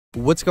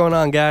What's going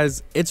on,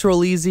 guys? It's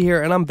Rolleezy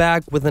here, and I'm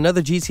back with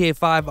another GTA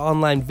 5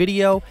 online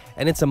video,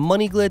 and it's a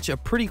money glitch, a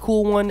pretty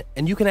cool one,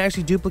 and you can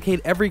actually duplicate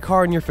every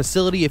car in your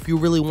facility if you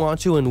really want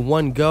to in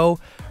one go.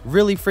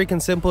 Really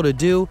freaking simple to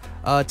do.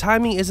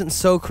 Timing isn't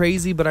so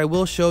crazy, but I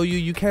will show you.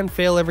 You can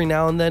fail every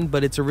now and then,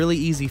 but it's a really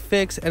easy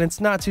fix, and it's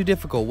not too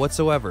difficult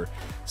whatsoever.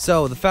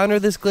 So the founder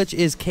of this glitch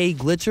is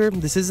KGlitcher.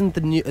 This isn't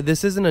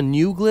a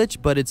new glitch,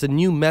 but it's a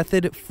new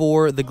method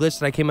for the glitch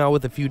that I came out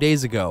with a few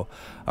days ago.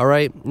 All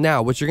right,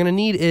 now what you're gonna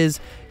need is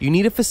you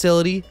need a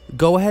facility.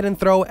 Go ahead and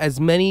throw as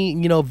many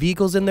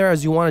vehicles in there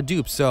as you want to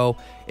dupe. So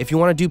if you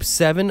want to dupe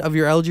 7 of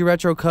your LG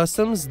Retro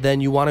Customs, then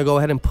you want to go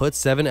ahead and put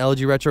 7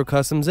 LG Retro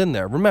Customs in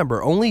there.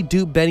 Remember, only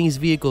dupe Benny's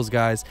vehicles,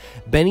 guys.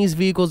 Benny's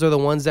vehicles are the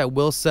ones that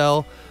will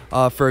sell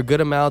for a good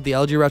amount. The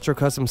LG Retro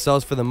Custom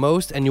sells for the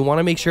most, and you want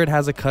to make sure it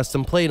has a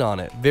custom plate on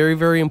it. Very,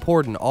 very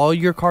important. All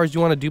your cars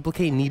you want to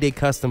duplicate need a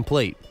custom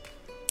plate.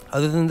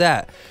 Other than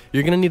that,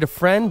 you're going to need a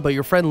friend, but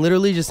your friend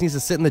literally just needs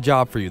to sit in the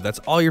job for you. That's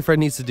all your friend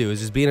needs to do,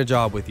 is just be in a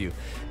job with you.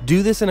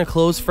 Do this in a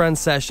closed friend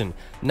session.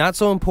 Not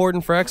so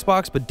important for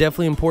Xbox, but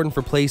definitely important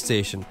for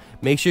PlayStation.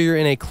 Make sure you're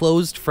in a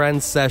closed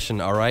friend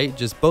session, all right?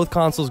 Just both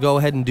consoles, go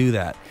ahead and do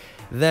that.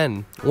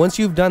 Then, once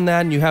you've done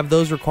that and you have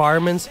those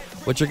requirements,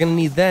 what you're going to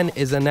need then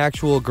is an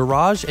actual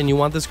garage, and you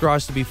want this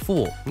garage to be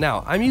full.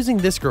 Now, I'm using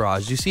this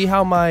garage. You see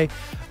how my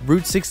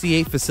Route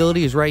 68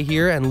 facility is right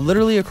here, and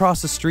literally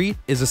across the street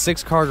is a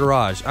 6-car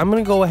garage. I'm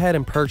going to go ahead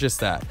and purchase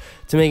that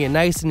to make it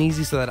nice and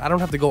easy so that I don't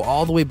have to go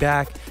all the way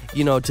back,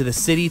 to the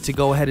city to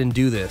go ahead and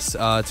do this,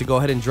 to go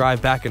ahead and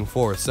drive back and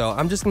forth. So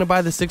I'm just going to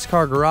buy the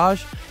 6-car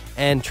garage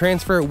and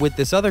transfer it with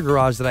this other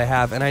garage that I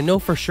have, and I know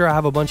for sure I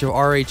have a bunch of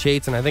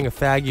RH8s and I think a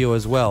Faggio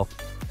as well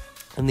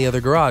in the other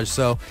garage.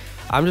 So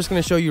I'm just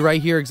going to show you right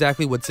here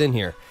exactly what's in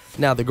here.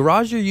 Now, the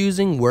garage you're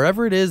using,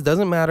 wherever it is,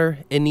 doesn't matter,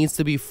 it needs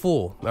to be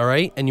full, all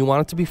right? And you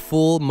want it to be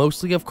full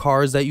mostly of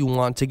cars that you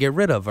want to get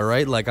rid of, all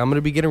right? Like, I'm going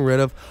to be getting rid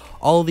of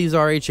all of these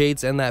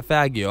RH8s and that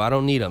Faggio. I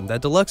don't need them.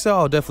 That Deluxe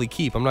I'll definitely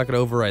keep. I'm not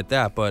going to overwrite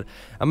that, but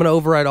I'm going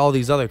to overwrite all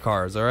these other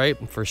cars, all right?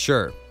 For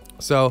sure.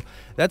 So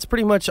that's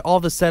pretty much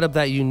all the setup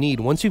that you need.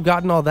 Once you've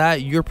gotten all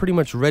that, you're pretty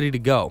much ready to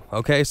go.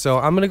 Okay, so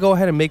I'm gonna go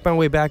ahead and make my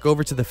way back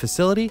over to the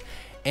facility,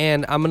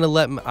 and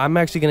I'm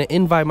actually gonna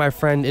invite my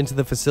friend into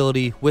the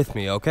facility with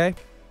me. Okay,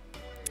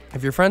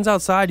 if your friend's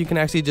outside, you can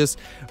actually just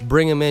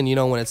bring him in.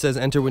 When it says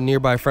enter with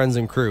nearby friends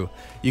and crew,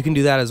 you can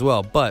do that as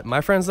well. But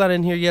my friend's not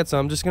in here yet, so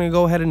I'm just gonna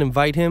go ahead and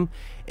invite him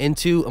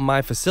into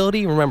my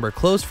facility. Remember,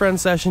 closed friend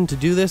session. To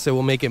do this, it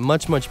will make it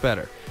much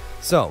better.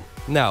 So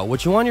now,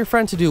 what you want your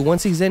friend to do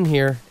once he's in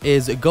here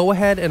is go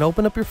ahead and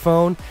open up your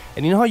phone,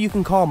 and you know how you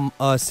can call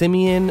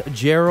Simeon,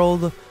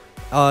 Gerald,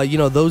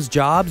 those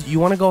jobs?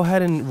 You want to go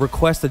ahead and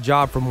request a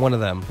job from one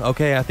of them.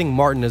 Okay, I think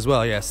Martin as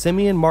well. Yeah,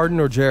 Simeon, Martin,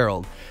 or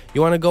Gerald. You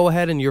want to go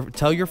ahead and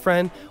tell your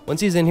friend, once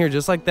he's in here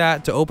just like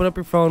that, to open up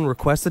your phone,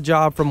 request a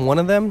job from one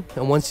of them.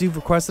 And once you've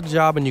requested a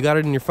job and you got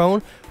it in your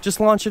phone, just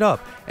launch it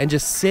up and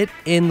just sit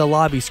in the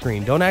lobby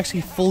screen. Don't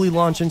actually fully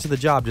launch into the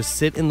job, just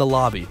sit in the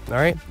lobby, all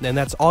right? And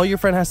that's all your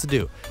friend has to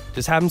do.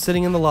 Just have him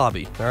sitting in the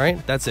lobby, all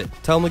right? That's it.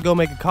 Tell him to go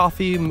make a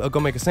coffee, go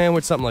make a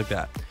sandwich, something like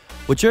that.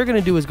 What you're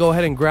gonna do is go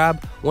ahead and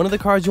grab one of the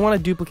cars you want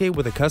to duplicate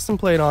with a custom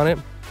plate on it.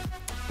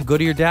 Go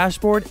to your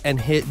dashboard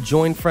and hit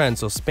join friend.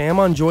 So spam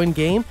on join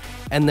game,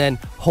 and then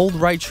hold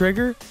right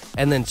trigger,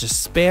 and then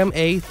just spam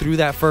A through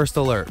that first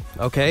alert.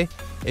 Okay,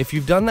 if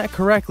you've done that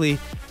correctly,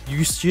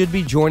 you should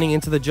be joining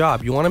into the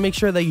job. You want to make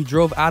sure that you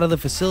drove out of the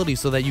facility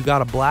so that you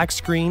got a black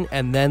screen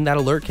and then that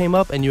alert came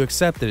up and you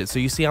accepted it. So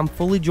you see I'm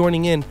fully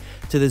joining in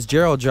to this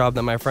Gerald job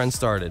that my friend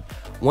started.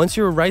 Once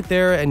you're right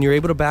there and you're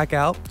able to back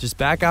out, just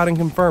back out and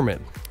confirm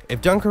it.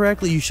 If done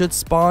correctly, you should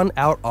spawn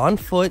out on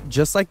foot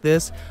just like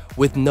this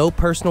with no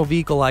personal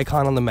vehicle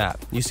icon on the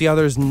map. You see how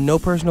there's no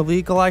personal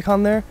vehicle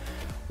icon there?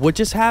 What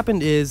just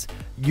happened is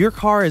your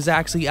car is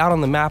actually out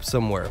on the map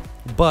somewhere,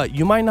 but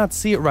you might not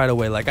see it right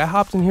away. Like, I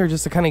hopped in here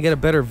just to kind of get a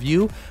better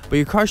view, but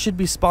your car should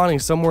be spawning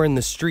somewhere in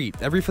the street.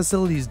 Every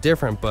facility is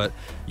different, but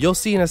you'll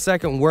see in a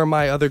second where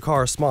my other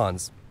car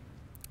spawns.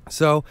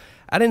 So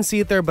I didn't see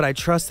it there, but I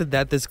trusted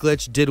that this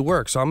glitch did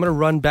work. So I'm going to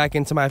run back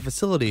into my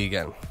facility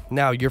again.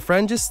 Now, your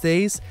friend just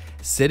stays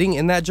sitting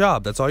in that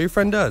job. That's all your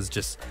friend does.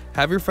 Just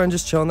have your friend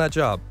just chill in that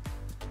job.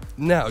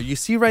 Now, you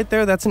see right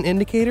there, that's an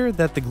indicator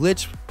that the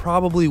glitch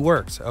probably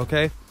works,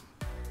 okay?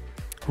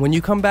 When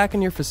you come back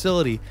in your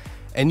facility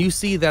and you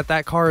see that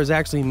that car is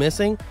actually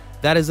missing,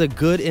 that is a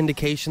good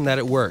indication that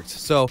it worked.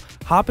 So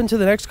hop into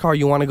the next car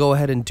you want to go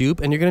ahead and dupe,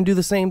 and you're going to do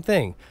the same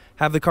thing.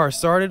 Have the car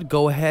started,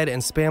 go ahead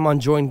and spam on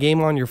join game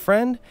on your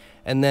friend,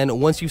 and then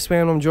once you've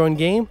spammed on join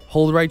game,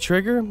 hold right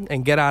trigger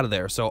and get out of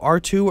there. So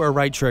R2 or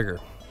right trigger.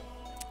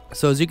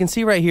 So as you can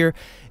see right here,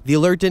 the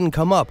alert didn't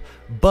come up,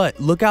 but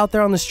look out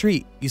there on the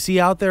street. You see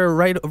out there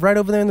right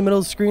over there in the middle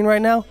of the screen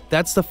right now?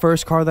 That's the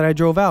first car that I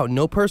drove out.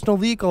 No personal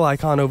vehicle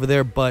icon over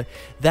there, but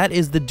that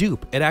is the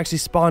dupe. It actually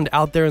spawned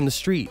out there in the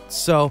street.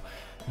 So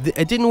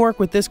it didn't work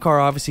with this car,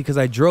 obviously, because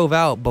I drove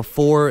out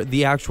before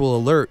the actual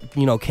alert,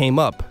 came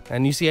up.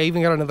 And you see, I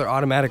even got another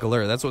automatic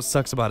alert. That's what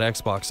sucks about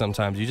Xbox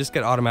sometimes. You just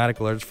get automatic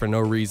alerts for no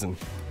reason.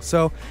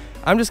 So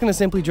I'm just gonna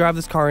simply drive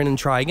this car in and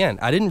try again.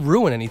 I didn't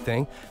ruin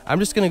anything. I'm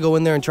just gonna go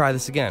in there and try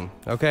this again.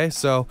 Okay,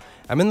 so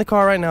I'm in the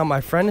car right now.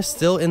 My friend is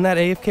still in that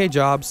AFK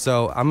job,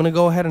 so I'm gonna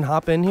go ahead and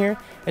hop in here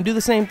and do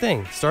the same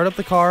thing. Start up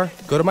the car,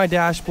 go to my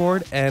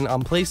dashboard, and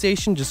on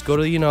PlayStation, just go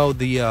to, you know,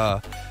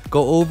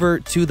 go over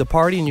to the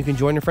party, and you can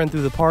join your friend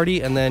through the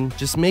party, and then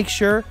just make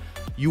sure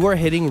you are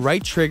hitting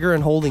right trigger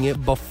and holding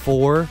it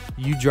before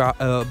you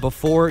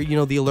before, you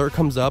know, the alert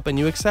comes up and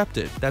you accept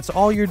it. That's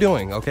all you're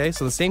doing. Okay,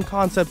 so the same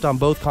concept on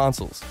both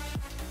consoles.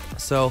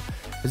 So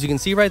as you can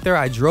see right there,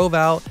 I drove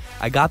out,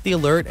 I got the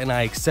alert, and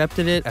I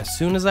accepted it as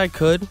soon as I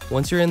could.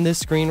 Once you're in this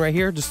screen right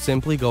here, just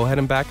simply go ahead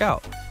and back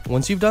out.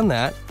 Once you've done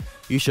that,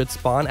 you should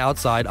spawn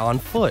outside on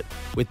foot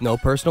with no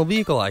personal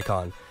vehicle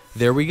icon.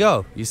 There we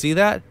go. You see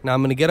that? Now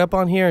I'm going to get up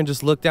on here and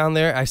just look down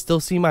there. I still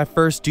see my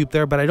first dupe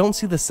there, but I don't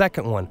see the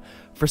second one.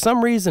 For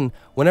some reason,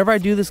 whenever I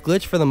do this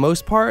glitch, for the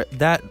most part,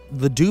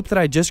 the dupe that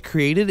I just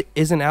created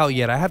isn't out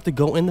yet. I have to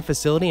go in the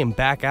facility and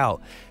back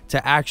out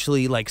to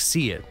actually like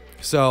see it.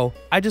 So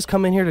I just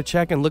come in here to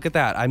check, and look at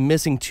that. I'm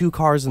missing 2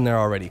 cars in there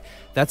already.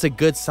 That's a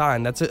good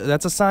sign. That's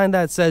a sign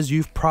that says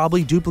you've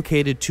probably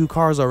duplicated 2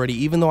 cars already,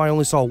 even though I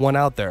only saw 1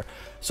 out there.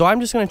 So I'm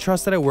just going to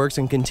trust that it works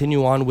and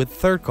continue on with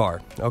third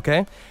car,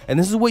 okay? And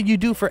this is what you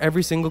do for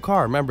every single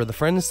car. Remember, the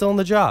friend is still in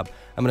the job.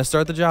 I'm going to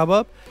start the job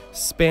up,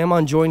 spam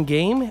on join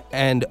game,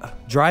 and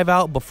drive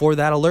out before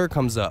that alert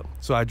comes up.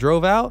 So I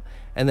drove out,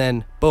 and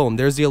then boom,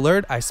 there's the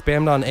alert. I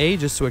spammed on A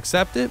just to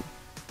accept it,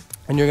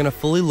 and you're going to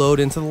fully load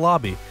into the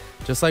lobby,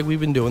 just like we've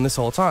been doing this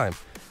whole time.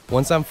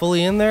 Once I'm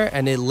fully in there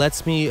and it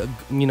lets me,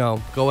 you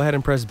know, go ahead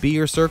and press B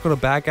or circle to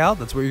back out,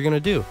 that's what you're going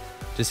to do.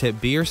 Just hit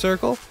B or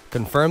circle,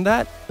 confirm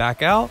that,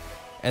 back out,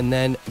 and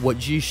then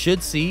what you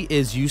should see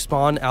is you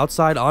spawn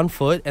outside on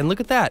foot, and look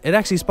at that. It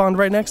actually spawned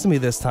right next to me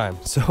this time.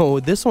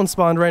 So this one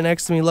spawned right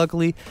next to me,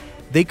 luckily.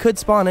 They could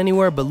spawn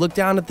anywhere, but look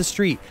down at the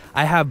street.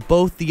 I have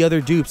both the other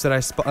dupes that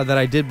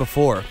I did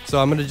before. So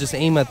I'm going to just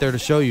aim at there to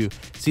show you.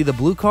 See the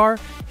blue car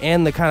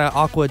and the kind of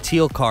aqua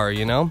teal car,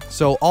 you know?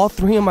 So all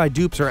 3 of my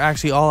dupes are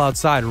actually all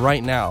outside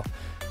right now.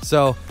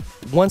 So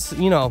once,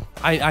 you know,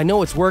 I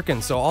know it's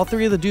working. So all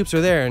 3 of the dupes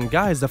are there. And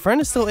guys, the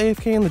friend is still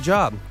AFK in the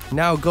job.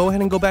 Now go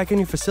ahead and go back in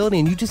your facility,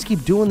 and you just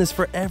keep doing this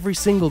for every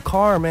single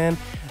car, man.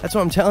 That's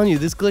what I'm telling you.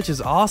 This glitch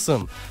is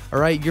awesome. All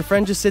right, your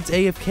friend just sits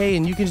AFK,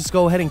 and you can just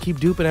go ahead and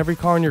keep duping every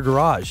car in your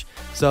garage.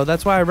 So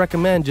that's why I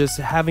recommend just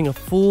having a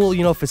full,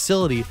 you know,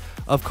 facility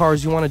of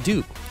cars you want to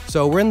dupe.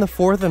 So we're in the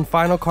 4th and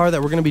final car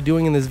that we're going to be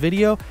doing in this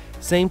video.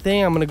 Same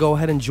thing. I'm going to go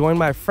ahead and join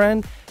my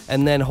friend,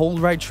 and then hold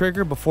right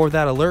trigger before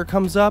that alert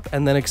comes up,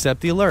 and then accept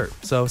the alert.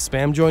 So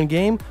spam join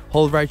game,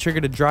 hold right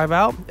trigger to drive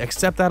out,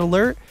 accept that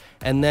alert,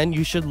 and then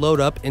you should load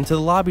up into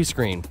the lobby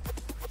screen.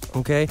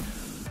 Okay,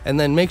 and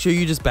then make sure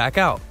you just back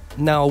out.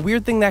 Now, a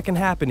weird thing that can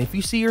happen, if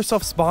you see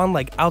yourself spawn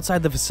like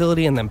outside the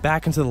facility and then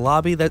back into the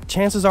lobby, that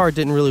chances are it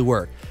didn't really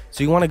work.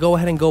 So you want to go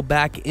ahead and go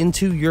back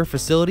into your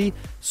facility,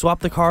 swap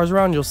the cars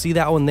around, you'll see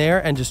that one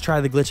there, and just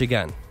try the glitch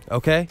again.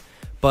 Okay,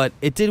 but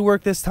it did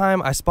work this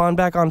time. I spawned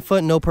back on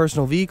foot, no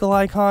personal vehicle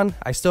icon.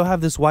 I still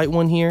have this white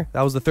one here.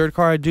 That was the 3rd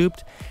car I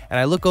duped, and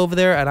I look over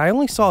there and I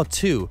only saw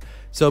 2.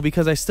 So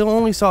because I still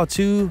only saw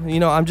 2, you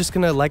know, I'm just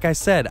gonna, like I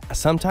said,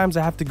 sometimes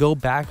I have to go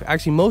back.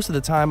 Actually, most of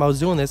the time I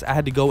was doing this, I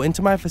had to go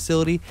into my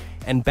facility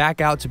and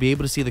back out to be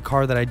able to see the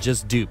car that I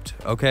just duped,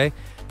 okay?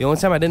 The only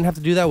time I didn't have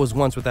to do that was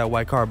once with that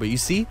white car. But you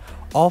see,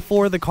 all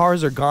 4 of the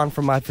cars are gone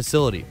from my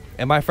facility,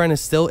 and my friend is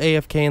still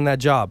AFK in that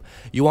job.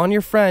 You want your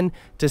friend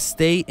to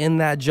stay in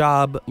that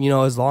job, you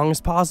know, as long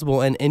as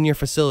possible and in your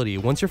facility.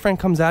 Once your friend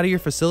comes out of your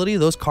facility,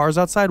 those cars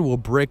outside will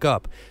break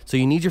up. So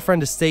you need your friend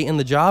to stay in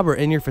the job or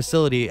in your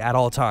facility at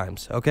all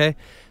times, okay?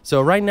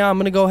 So right now I'm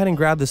going to go ahead and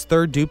grab this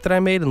 3rd dupe that I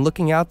made, and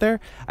looking out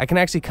there, I can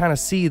actually kind of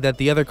see that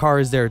the other car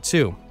is there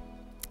too.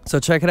 So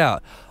check it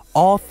out.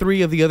 All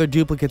 3 of the other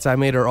duplicates I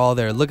made are all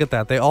there. Look at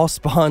that. They all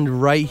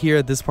spawned right here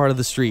at this part of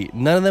the street.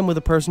 None of them with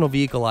a personal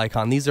vehicle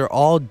icon. These are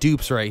all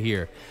dupes right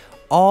here.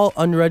 All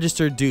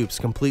unregistered dupes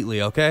completely,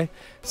 okay?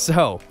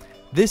 So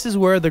this is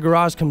where the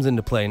garage comes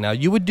into play. Now,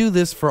 you would do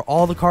this for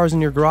all the cars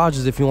in your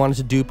garages if you wanted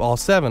to dupe all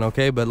 7,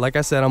 okay? But like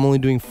I said, I'm only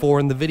doing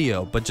 4 in the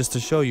video, but just to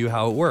show you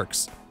how it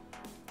works.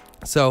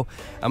 So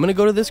I'm going to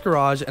go to this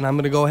garage, and I'm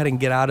going to go ahead and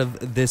get out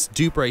of this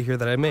dupe right here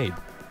that I made.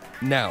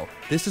 Now,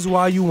 this is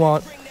why you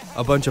want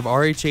a bunch of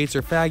RH8s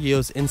or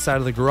Fagios inside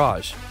of the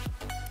garage.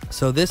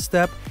 So this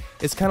step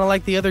is kind of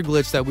like the other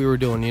glitch that we were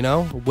doing, you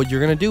know? What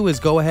you're going to do is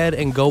go ahead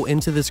and go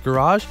into this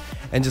garage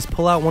and just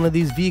pull out one of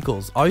these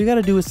vehicles. All you got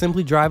to do is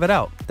simply drive it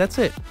out. That's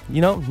it.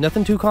 You know,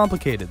 nothing too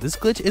complicated. This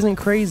glitch isn't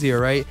crazy, all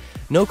right?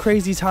 No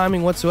crazy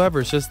timing whatsoever.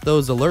 It's just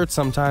those alerts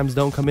sometimes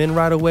don't come in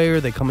right away, or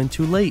they come in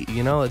too late,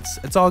 you know?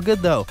 It's all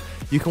good though.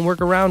 You can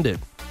work around it.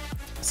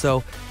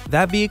 So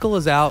that vehicle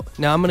is out.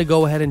 Now I'm going to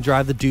go ahead and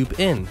drive the dupe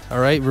in. All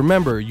right.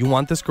 Remember, you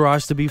want this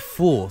garage to be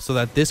full so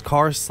that this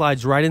car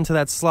slides right into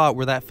that slot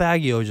where that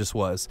Fagio just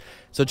was.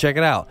 So check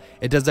it out.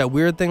 It does that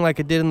weird thing like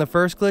it did in the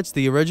first glitch,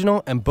 the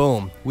original, and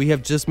boom, we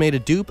have just made a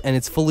dupe and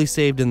it's fully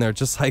saved in there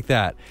just like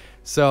that.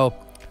 So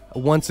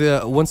once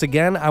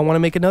again, I want to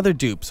make another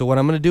dupe. So what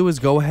I'm going to do is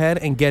go ahead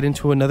and get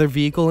into another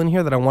vehicle in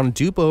here that I want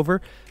to dupe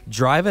over,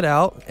 drive it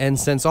out, and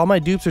since all my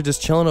dupes are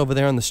just chilling over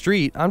there on the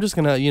street, I'm just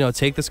going to, you know,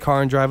 take this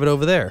car and drive it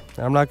over there.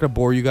 I'm not going to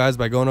bore you guys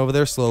by going over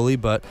there slowly,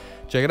 but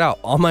check it out.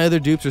 All my other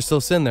dupes are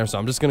still sitting there, so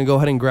I'm just going to go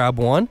ahead and grab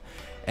one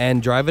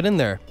and drive it in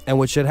there. And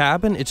what should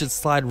happen, it should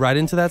slide right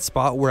into that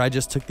spot where I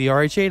just took the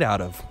RH8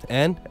 out of.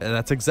 And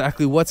that's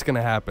exactly what's going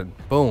to happen.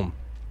 Boom.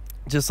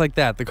 Just like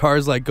that. The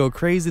cars like go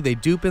crazy, they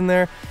dupe in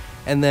there,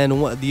 and then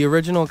the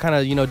original kind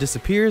of, you know,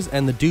 disappears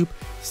and the dupe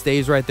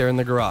stays right there in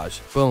the garage.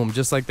 Boom,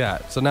 just like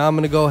that. So now I'm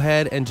going to go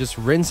ahead and just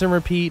rinse and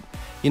repeat.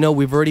 You know,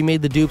 we've already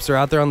made the dupes, they're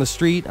out there on the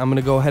street. I'm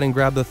going to go ahead and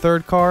grab the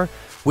third car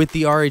with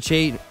the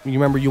RH8.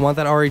 Remember, you want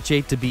that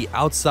RH8 to be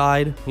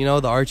outside, you know,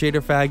 the RH8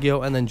 or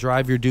Faggio, and then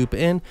drive your dupe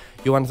in.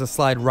 You want it to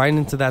slide right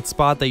into that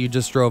spot that you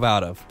just drove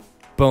out of.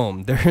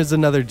 Boom, there's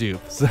another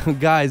dupe. So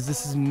guys,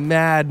 this is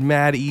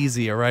mad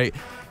easy, all right?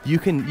 You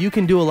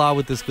can do a lot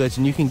with this glitch,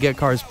 and you can get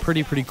cars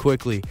pretty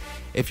quickly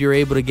if you're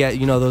able to get,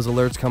 you know, those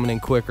alerts coming in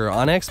quicker.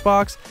 On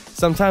Xbox,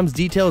 sometimes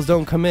details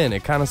don't come in.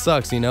 It kind of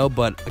sucks, you know,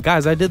 but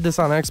guys, I did this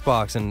on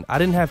Xbox and I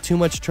didn't have too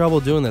much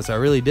trouble doing this. I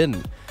really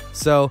didn't.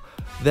 So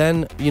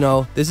then, you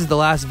know, this is the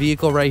last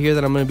vehicle right here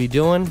that I'm going to be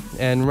doing,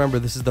 and remember,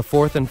 this is the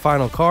fourth and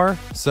final car.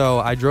 So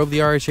I drove the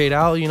RH8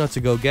 out, you know, to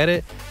go get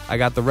it. I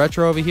got the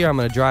retro over here. I'm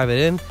going to drive it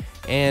in,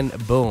 and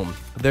boom,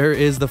 there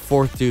is the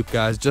fourth dupe,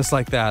 guys, just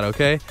like that.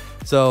 Okay,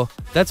 so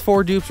that's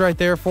 4 dupes right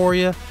there for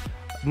you.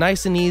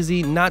 Nice and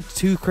easy, not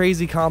too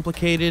crazy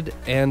complicated,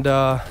 and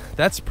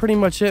that's pretty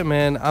much it,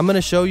 man. I'm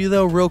gonna show you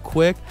though real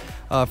quick,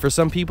 for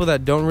some people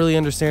that don't really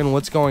understand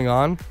what's going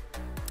on,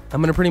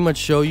 I'm gonna pretty much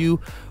show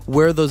you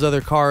where those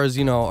other cars,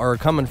 you know, are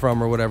coming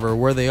from or whatever,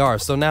 where they are.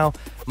 So now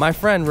my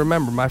friend,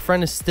 remember, my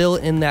friend is still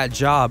in that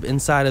job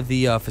inside of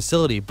the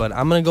facility, but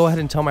I'm gonna go ahead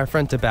and tell my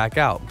friend to back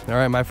out. All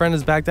right, my friend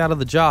is backed out of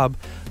the job,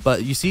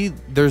 but you see,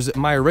 there's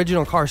my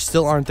original cars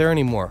still aren't there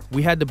anymore.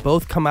 We had to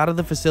both come out of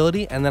the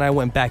facility, and then I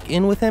went back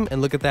in with him,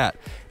 and look at that.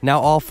 Now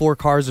all 4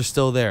 cars are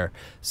still there.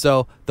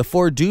 So the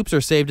 4 dupes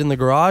are saved in the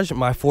garage.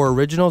 My 4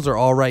 originals are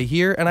all right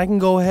here, and I can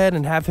go ahead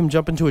and have him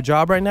jump into a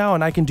job right now,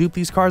 and I can dupe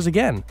these cars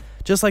again.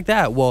 Just like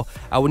that. Well,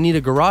 I would need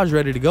a garage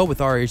ready to go with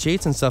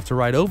RH8s and stuff to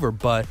ride over,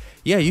 but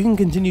yeah, you can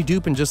continue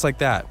duping just like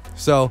that.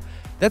 So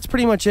that's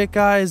pretty much it,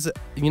 guys.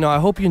 You know, I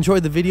hope you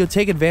enjoyed the video.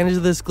 Take advantage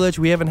of this glitch.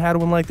 We haven't had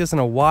one like this in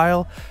a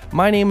while.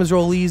 My name is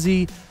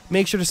Rolleezy.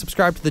 Make sure to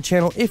subscribe to the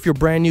channel if you're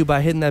brand new by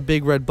hitting that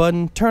big red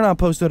button. Turn on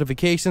post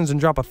notifications and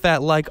drop a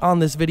fat like on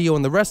this video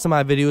and the rest of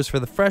my videos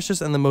for the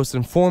freshest and the most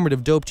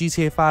informative dope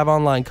GTA 5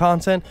 online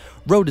content.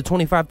 Road to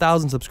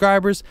 25,000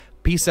 subscribers.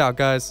 Peace out,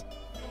 guys.